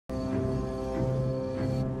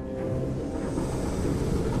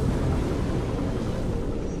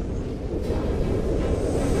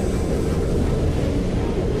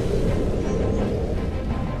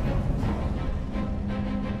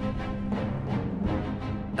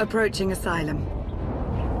Approaching Asylum.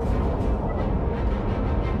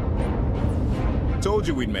 Told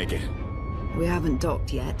you we'd make it. We haven't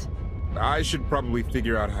docked yet. I should probably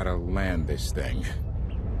figure out how to land this thing.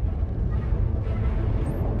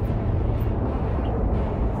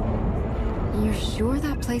 You're sure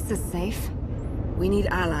that place is safe? We need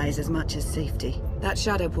allies as much as safety. That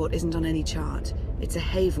Shadowport isn't on any chart. It's a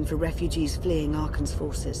haven for refugees fleeing Arkan's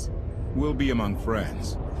forces. We'll be among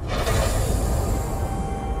friends.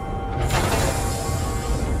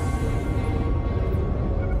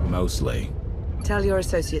 Mostly. Tell your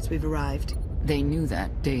associates we've arrived. They knew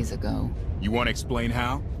that days ago. You want to explain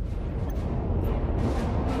how?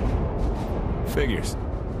 Figures.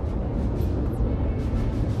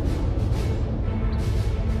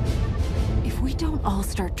 If we don't all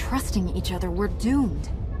start trusting each other, we're doomed.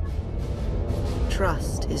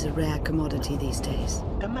 Trust is a rare commodity these days.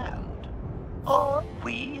 Demand. Are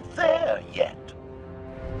we there yet?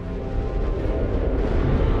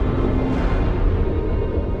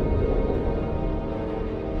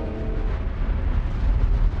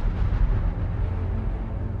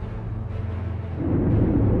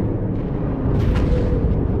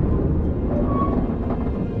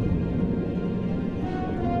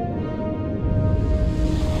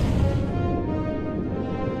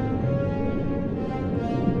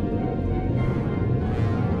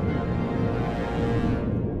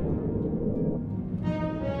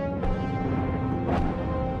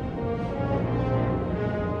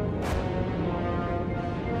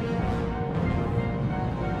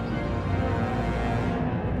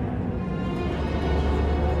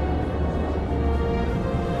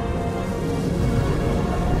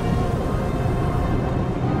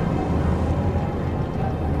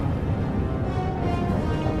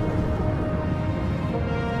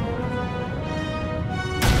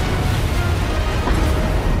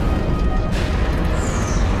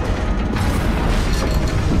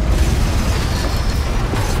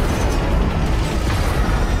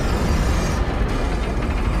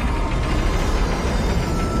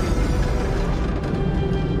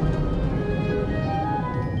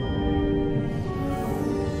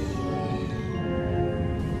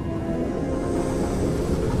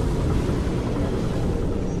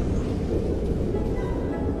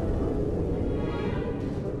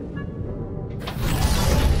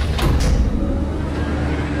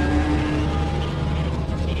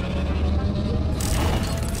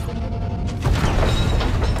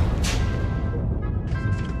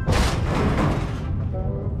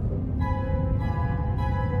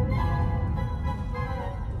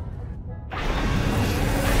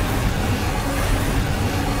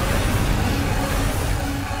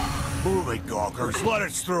 Gawkers, let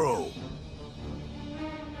us through!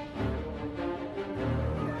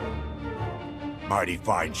 Mighty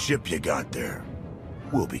fine ship you got there.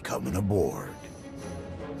 We'll be coming aboard.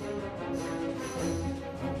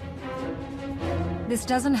 This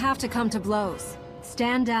doesn't have to come to blows.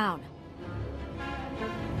 Stand down.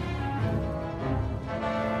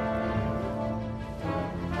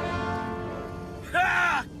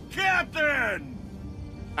 Ha! Captain!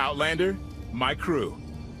 Outlander, my crew.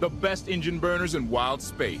 The best engine burners in wild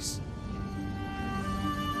space.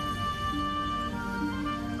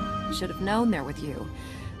 Should have known they're with you.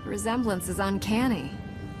 The resemblance is uncanny.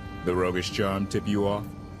 The roguish charm tip you off?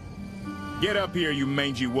 Get up here, you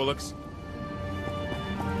mangy woolocks.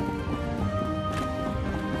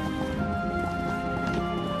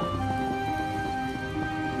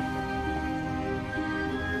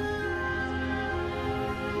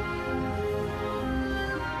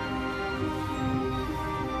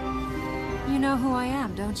 You know who I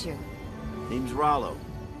am, don't you? Name's Rollo.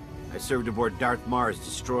 I served aboard Darth Marr's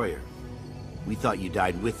destroyer. We thought you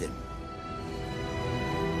died with him.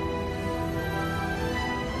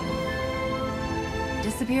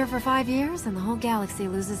 Disappear for 5 years and the whole galaxy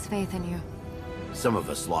loses faith in you. Some of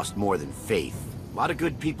us lost more than faith. A lot of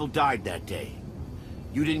good people died that day.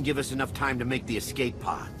 You didn't give us enough time to make the escape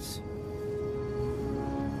pods.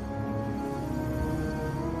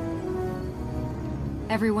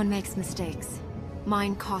 Everyone makes mistakes.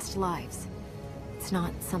 Mine cost lives. It's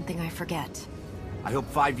not something I forget. I hope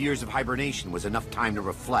 5 years of hibernation was enough time to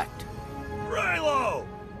reflect. Raylo!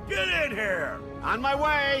 Get in here! On my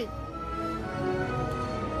way!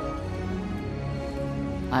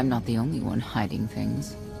 I'm not the only one hiding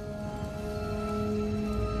things.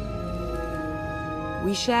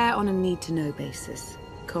 We share on a need-to-know basis.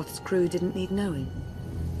 KOTFE's crew didn't need knowing.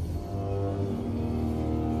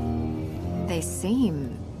 They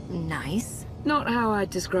seem nice. Not how I'd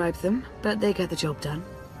describe them, but they get the job done.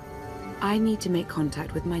 I need to make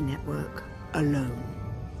contact with my network, alone.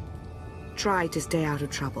 try to stay out of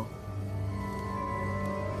trouble.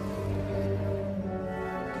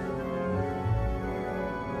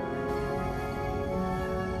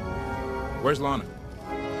 Where's Lana?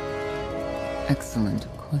 Excellent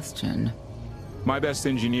question. My best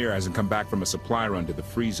engineer hasn't come back from a supply run to the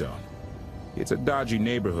free zone. It's a dodgy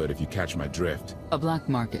neighborhood if you catch my drift. A black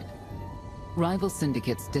market. Rival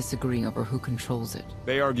syndicates disagree over who controls it.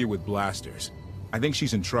 They argue with blasters. I think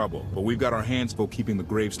she's in trouble, but we've got our hands full keeping the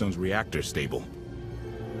Gravestone's reactor stable.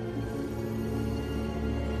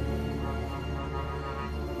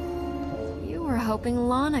 You were hoping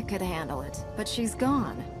Lana could handle it, but she's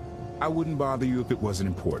gone. I wouldn't bother you if it wasn't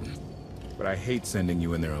important, but I hate sending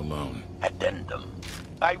you in there alone. Addendum.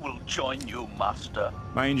 I will join you, Master.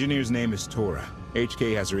 My engineer's name is Tora.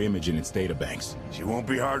 HK has her image in its databanks. She won't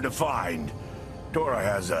be hard to find. Dora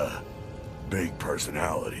has a big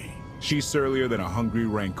personality. She's surlier than a hungry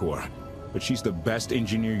rancor, but she's the best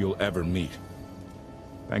engineer you'll ever meet.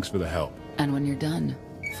 Thanks for the help. And when you're done,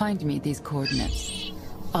 find me these coordinates.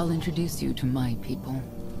 I'll introduce you to my people.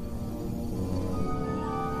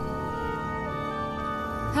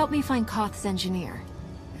 Help me find KOTFE's engineer,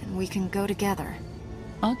 and we can go together.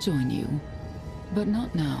 I'll join you, but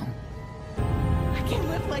not now. I can't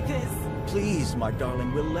live like this. Please, my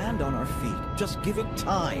darling, we'll land on our feet. Just give it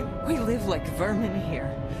time. We live like vermin here,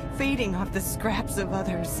 feeding off the scraps of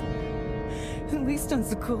others. At least on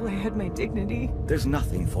Zakul I had my dignity. There's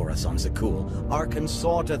nothing for us on Zakul. Arkan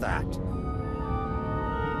saw to that.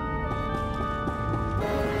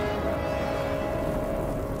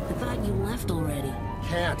 I thought you left already.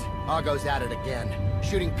 Can't. Argo's at it again.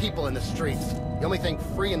 Shooting people in the streets. The only thing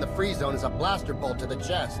free in the free zone is a blaster bolt to the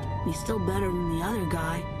chest. He's still better than the other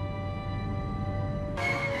guy.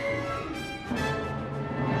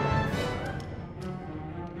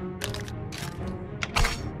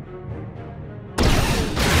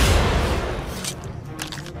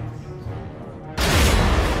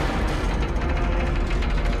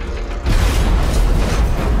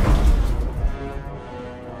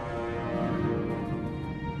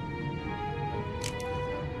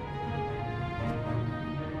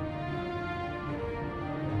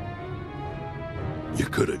 You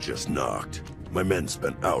could have just knocked. My men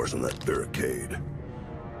spent hours on that barricade.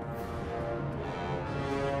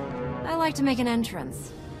 I like to make an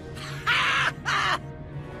entrance.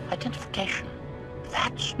 Identification.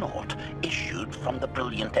 That snort issued from the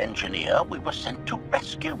brilliant engineer we were sent to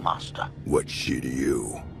rescue, Master. What's she to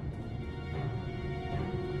you?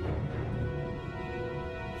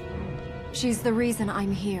 She's the reason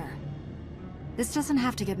I'm here. This doesn't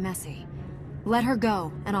have to get messy. Let her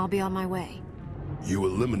go, and I'll be on my way. You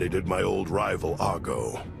eliminated my old rival,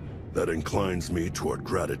 Argo. That inclines me toward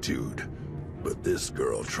gratitude. But this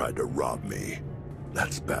girl tried to rob me.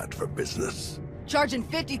 That's bad for business. Charging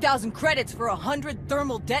 50,000 credits for 100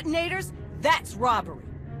 thermal detonators? That's robbery.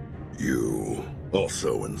 You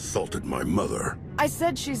also insulted my mother. I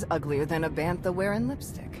said she's uglier than a bantha wearing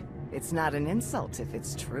lipstick. It's not an insult if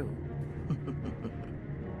it's true.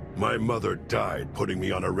 My mother died putting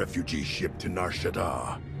me on a refugee ship to Nar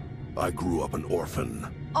Shaddaa. I grew up an orphan.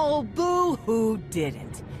 Oh, boo-hoo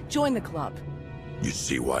didn't. Join the club. You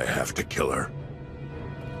see why I have to kill her?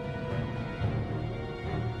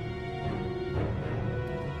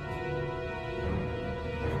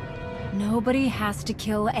 Nobody has to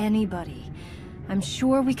kill anybody. I'm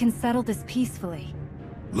sure we can settle this peacefully.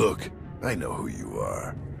 Look, I know who you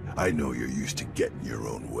are. I know you're used to getting your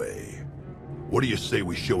own way. What do you say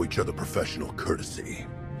we show each other professional courtesy?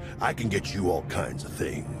 I can get you all kinds of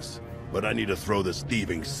things, but I need to throw this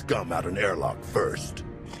thieving scum out an airlock first.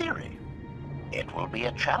 Theory. It will be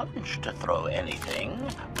a challenge to throw anything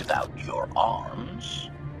without your arms.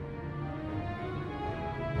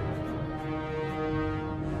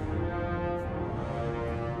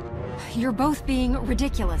 You're both being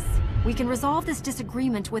ridiculous. We can resolve this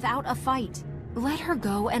disagreement without a fight. Let her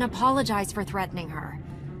go and apologize for threatening her.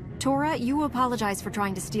 Tora, you apologize for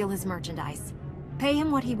trying to steal his merchandise. Pay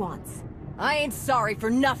him what he wants. I ain't sorry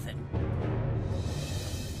for nothing.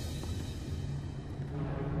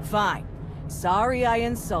 Fine. Sorry I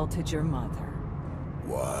insulted your mother.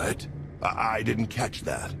 What? I didn't catch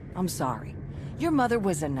that. I'm sorry. Your mother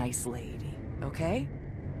was a nice lady, okay?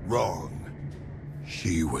 Wrong.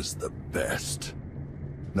 She was the best.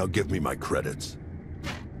 Now give me my credits.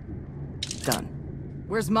 Done.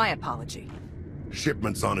 Where's my apology?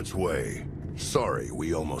 Shipment's on its way. Sorry,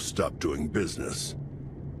 we almost stopped doing business.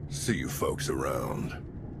 See you folks around.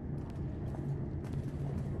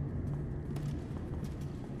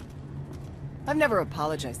 I've never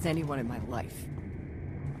apologized to anyone in my life.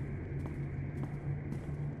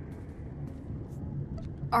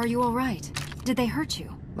 Are you all right? Did they hurt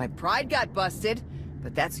you? My pride got busted,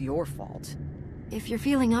 but that's your fault. If you're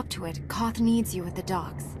feeling up to it, KOTFE needs you at the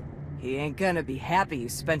docks. He ain't gonna be happy you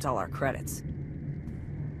spent all our credits.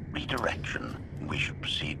 Redirection. We should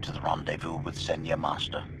proceed to the rendezvous with Senya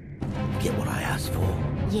Master. Get what I asked for.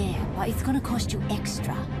 Yeah, but it's gonna cost you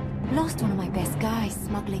extra. Lost one of my best guys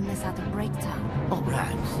smuggling this out of Breaktown. Oh,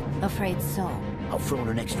 rats. Afraid so. I'll throw in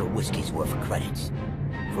an extra whiskey's worth of credits.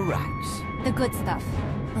 For rats. The good stuff.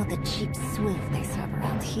 Not the cheap swill they serve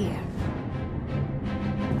around here.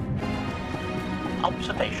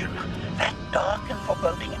 Observation. That dark and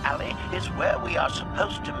foreboding alley is where we are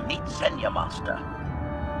supposed to meet Senya Master.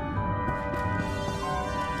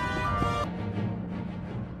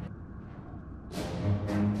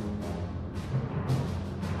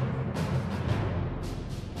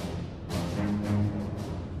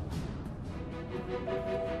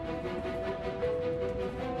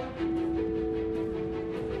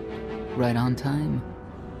 Right on time.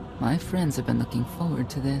 My friends have been looking forward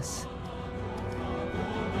to this.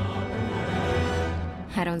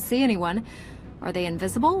 I don't see anyone. Are they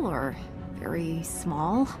invisible or very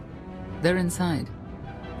small? They're inside.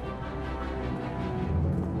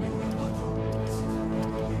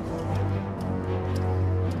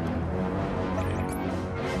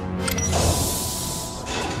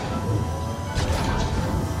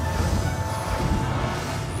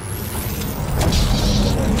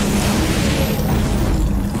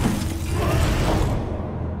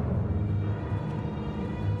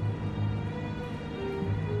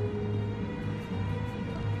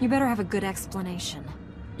 You better have a good explanation.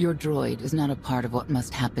 Your droid is not a part of what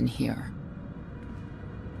must happen here.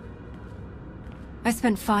 I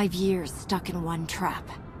spent 5 years stuck in one trap.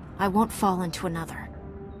 I won't fall into another.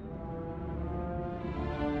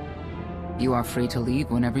 You are free to leave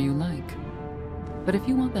whenever you like. But if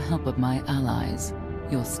you want the help of my allies,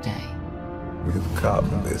 you'll stay. We've come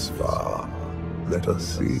this far. Let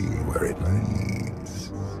us see where it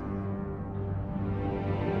leads.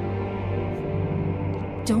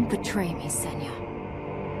 Don't betray me,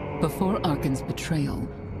 Senya. Before Arkan's betrayal,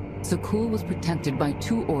 Zakul was protected by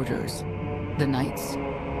 2 orders. The Knights,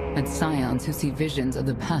 and Scions who see visions of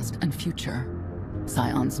the past and future.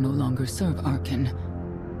 Scions no longer serve Arkan.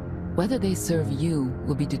 Whether they serve you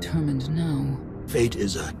will be determined now. Fate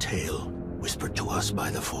is a tale whispered to us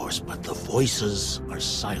by the Force, but the voices are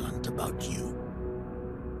silent about you.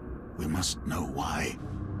 We must know why.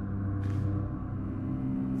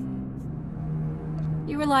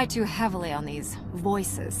 You rely too heavily on these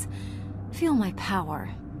voices. Feel my power.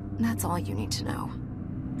 That's all you need to know.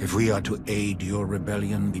 If we are to aid your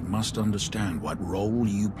rebellion, we must understand what role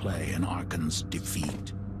you play in Arkan's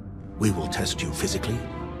defeat. We will test you physically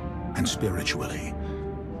and spiritually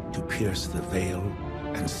to pierce the veil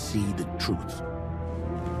and see the truth.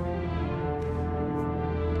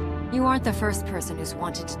 You aren't the first person who's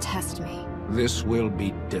wanted to test me. This will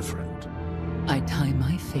be different. I tie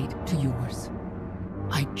my fate to yours.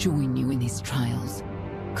 I join you in these trials,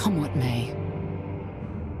 come what may.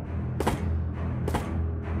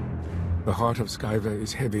 The heart of Skyva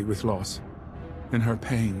is heavy with loss. In her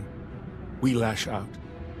pain, we lash out.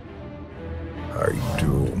 I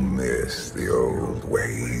do miss the old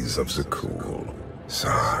ways of Zakul.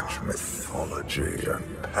 Such mythology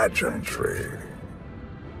and pageantry.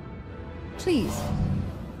 Please,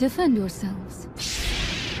 defend yourselves.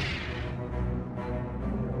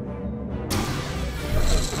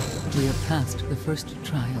 We have passed the first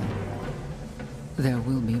trial. There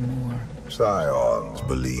will be more. Scions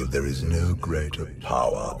believe there is no greater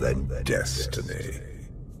power than destiny.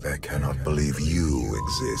 They cannot believe you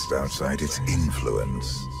exist outside its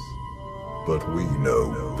influence. But we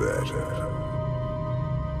know better.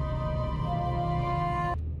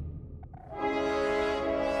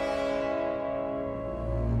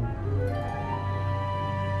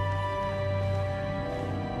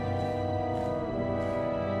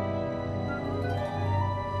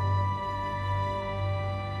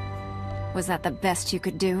 Was that the best you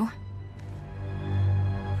could do?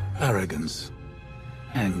 Arrogance.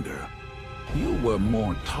 Anger. You were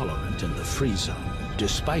more tolerant in the free zone,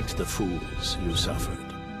 despite the fools you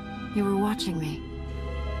suffered. You were watching me.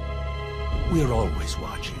 We're always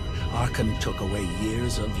watching. Arkan took away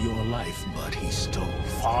years of your life, but he stole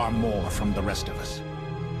far more from the rest of us.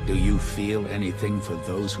 Do you feel anything for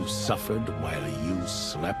those who suffered while you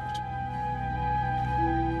slept?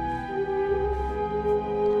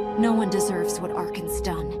 No one deserves what Arkan's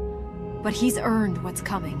done. But he's earned what's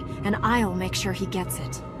coming, and I'll make sure he gets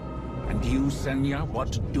it. And you, Senya,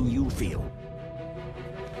 what do you feel?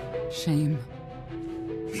 Shame.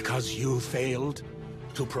 Because you failed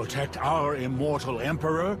to protect our immortal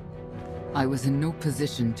Emperor? I was in no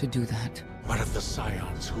position to do that. What of the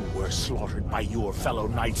Scions who were slaughtered by your fellow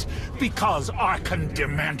knights because Archon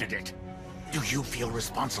demanded it? Do you feel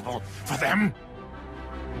responsible for them?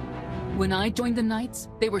 When I joined the Knights,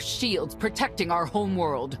 they were shields protecting our home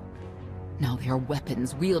world. Now they are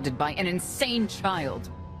weapons wielded by an insane child.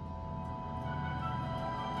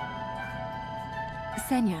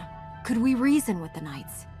 Senya, could we reason with the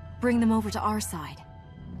Knights? Bring them over to our side.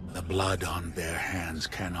 The blood on their hands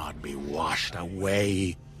cannot be washed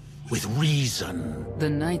away with reason. The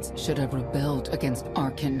Knights should have rebelled against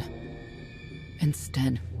Archon.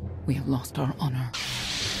 Instead, we have lost our honor.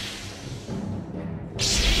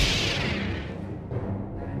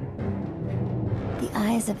 The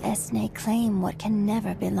eyes of Esne claim what can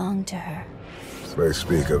never belong to her. They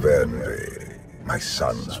speak of envy, my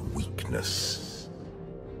son's weakness.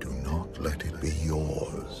 Do not let it be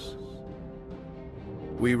yours.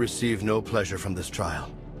 We receive no pleasure from this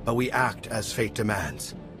trial, but we act as fate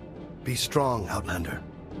demands. Be strong, Outlander.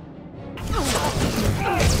 The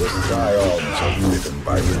Scions are driven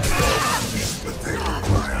by revenge, but they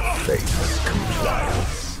require faith's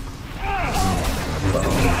compliance.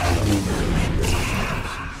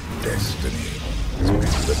 Destiny has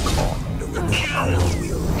been the conduit of our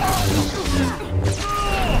will.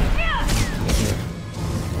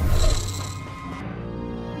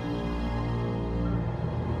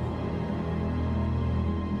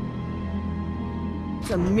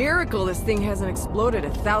 It's a miracle this thing hasn't exploded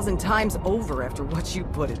 1,000 times over after what you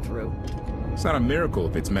put it through. It's not a miracle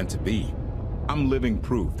if it's meant to be. I'm living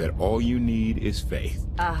proof that all you need is faith.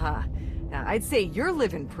 Uh-huh. Now, I'd say you're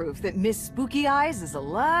living proof that Miss Spooky Eyes is a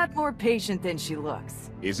lot more patient than she looks.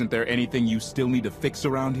 Isn't there anything you still need to fix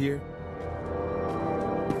around here?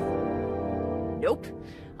 Nope.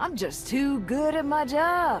 I'm just too good at my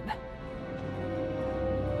job.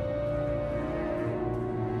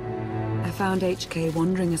 I found HK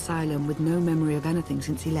wandering asylum with no memory of anything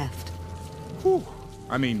since he left. Whew.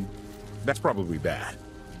 I mean, that's probably bad.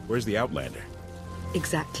 Where's the Outlander?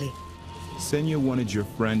 Exactly. Senya wanted your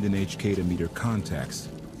friend in HK to meet her contacts.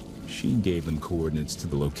 She gave them coordinates to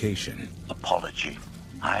the location. Apology.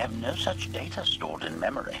 I have no such data stored in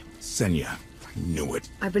memory. Senya, I knew it.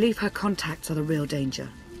 I believe her contacts are the real danger.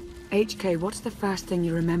 HK, what's the first thing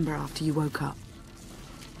you remember after you woke up?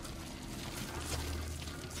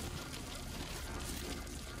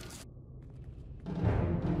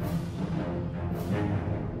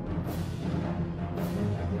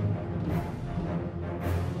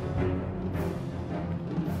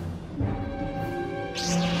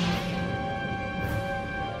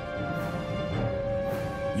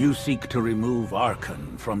 You seek to remove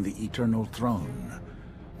Archon from the Eternal Throne.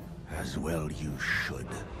 As well you should.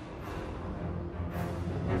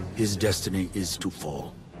 His destiny is to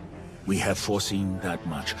fall. We have foreseen that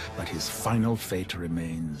much, but his final fate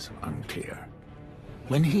remains unclear.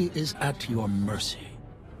 When he is at your mercy,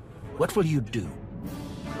 what will you do?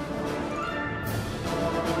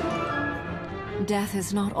 Death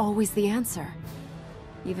is not always the answer.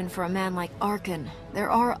 Even for a man like Archon, there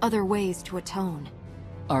are other ways to atone.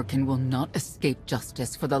 Archon will not escape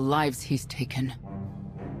justice for the lives he's taken.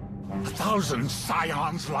 1,000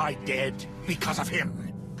 Scions lie dead because of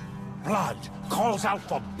him. Blood calls out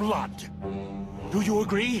for blood. Do you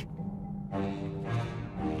agree?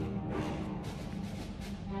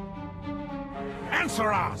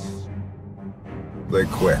 Answer us! They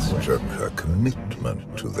question her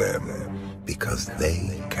commitment to them because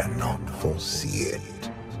they cannot foresee it.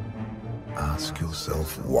 Ask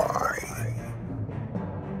yourself why.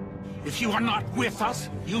 If you are not with us,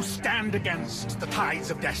 you stand against the tides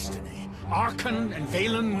of destiny. Archon and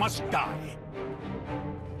Valen must die.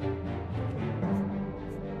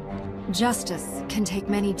 Justice can take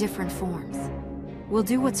many different forms. We'll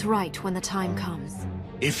do what's right when the time comes.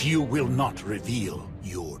 If you will not reveal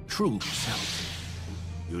your true self,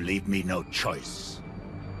 you leave me no choice.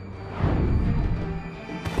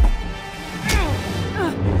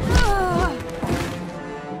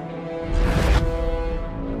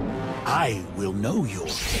 I will know your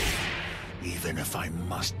fate, even if I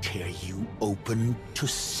must tear you open to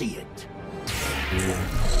see it.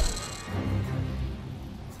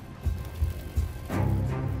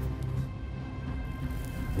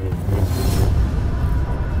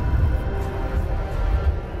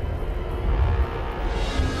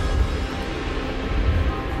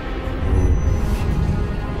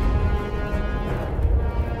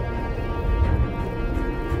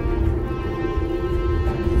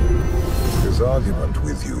 Argument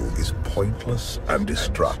with you is pointless and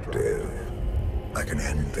destructive. I can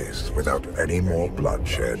end this without any more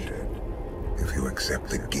bloodshed if you accept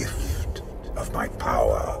the gift of my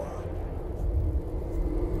power.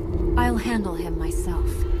 I'll handle him myself.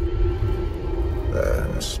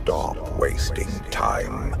 Then stop wasting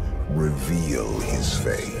time. Reveal his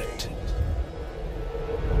fate.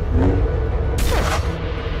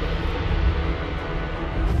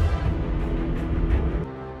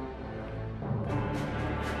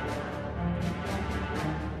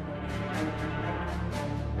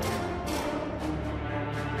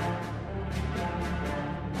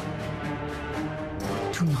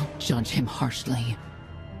 Do not judge him harshly.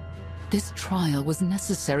 This trial was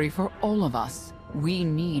necessary for all of us. We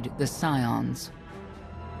need the Scions.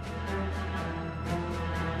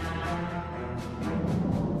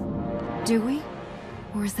 Do we?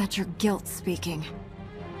 Or is that your guilt speaking?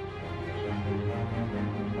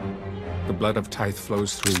 The blood of Tithe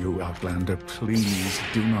flows through you, Outlander. Please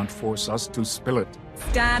do not force us to spill it.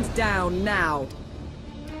 Stand down now.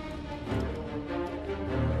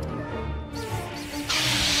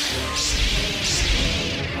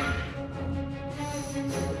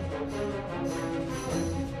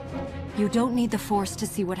 You don't need the Force to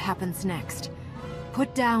see what happens next.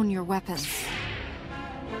 Put down your weapons.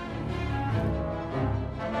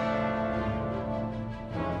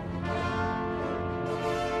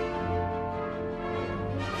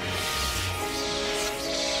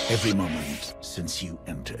 Every moment since you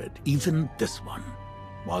entered, even this one,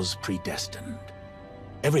 was predestined.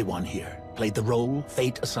 Everyone here played the role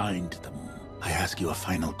fate assigned them. I ask you a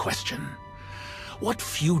final question. What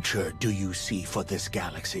future do you see for this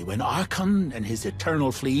galaxy when Archon and his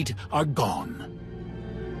eternal fleet are gone?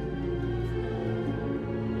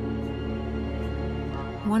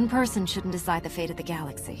 One person shouldn't decide the fate of the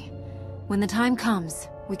galaxy. When the time comes,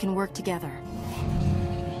 we can work together.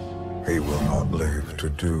 He will not live to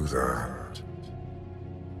do that.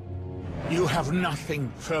 You have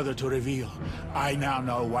nothing further to reveal. I now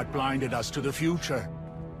know what blinded us to the future.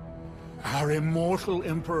 Our immortal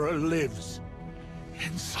Emperor lives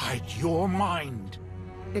inside your mind.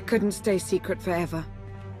 It couldn't stay secret forever.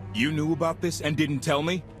 You knew about this and didn't tell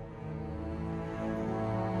me?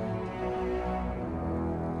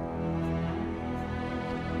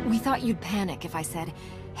 We thought you'd panic if I said,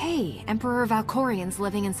 hey, Emperor Valkorian's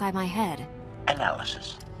living inside my head.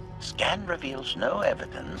 Analysis. Scan reveals no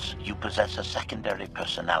evidence you possess a secondary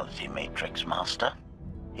personality matrix, Master.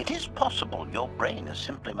 It is possible your brain is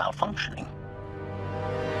simply malfunctioning.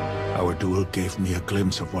 Our duel gave me a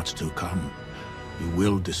glimpse of what's to come. You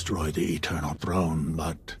will destroy the Eternal Throne,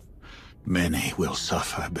 but many will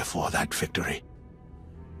suffer before that victory.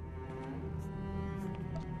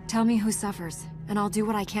 Tell me who suffers, and I'll do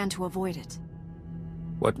what I can to avoid it.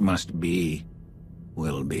 What must be,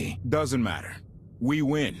 will be. Doesn't matter. We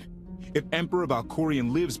win. If Emperor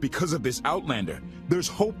Valkorian lives because of this Outlander, there's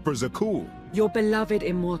hope for Zakul. Your beloved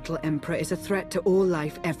immortal Emperor is a threat to all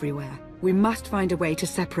life everywhere. We must find a way to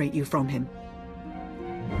separate you from him.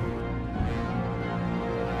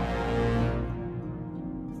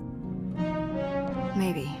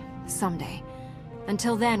 Maybe. Someday.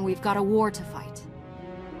 Until then, we've got a war to fight.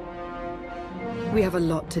 We have a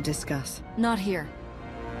lot to discuss. Not here.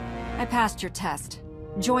 I passed your test.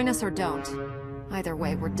 Join us or don't. Either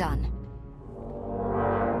way, we're done.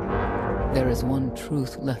 There is one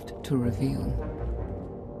truth left to reveal.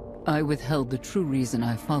 I withheld the true reason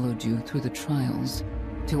I followed you through the trials,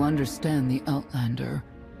 to understand the Outlander,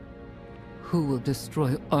 who will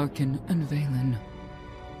destroy Arkin and Valen,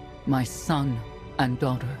 my son and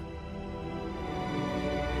daughter.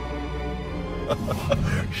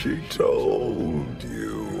 She told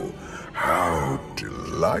you. How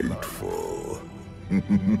delightful.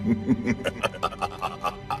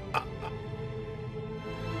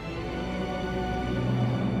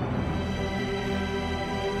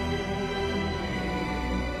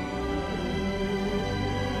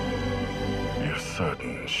 You're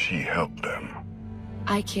certain she helped them?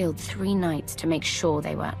 I killed 3 knights to make sure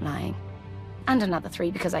they weren't lying. And another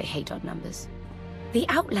 3 because I hate odd numbers. The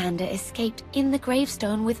Outlander escaped in the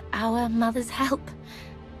gravestone with our mother's help.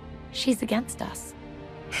 She's against us.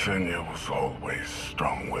 Senya was always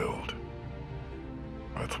strong-willed.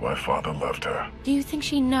 That's why Father loved her. Do you think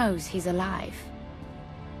she knows he's alive?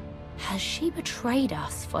 Has she betrayed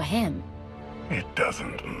us for him? It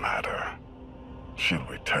doesn't matter. She'll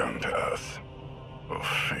return to us. We'll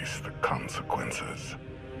face the consequences.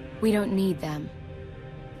 We don't need them.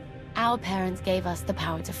 Our parents gave us the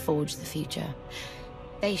power to forge the future.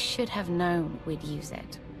 They should have known we'd use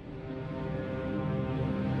it.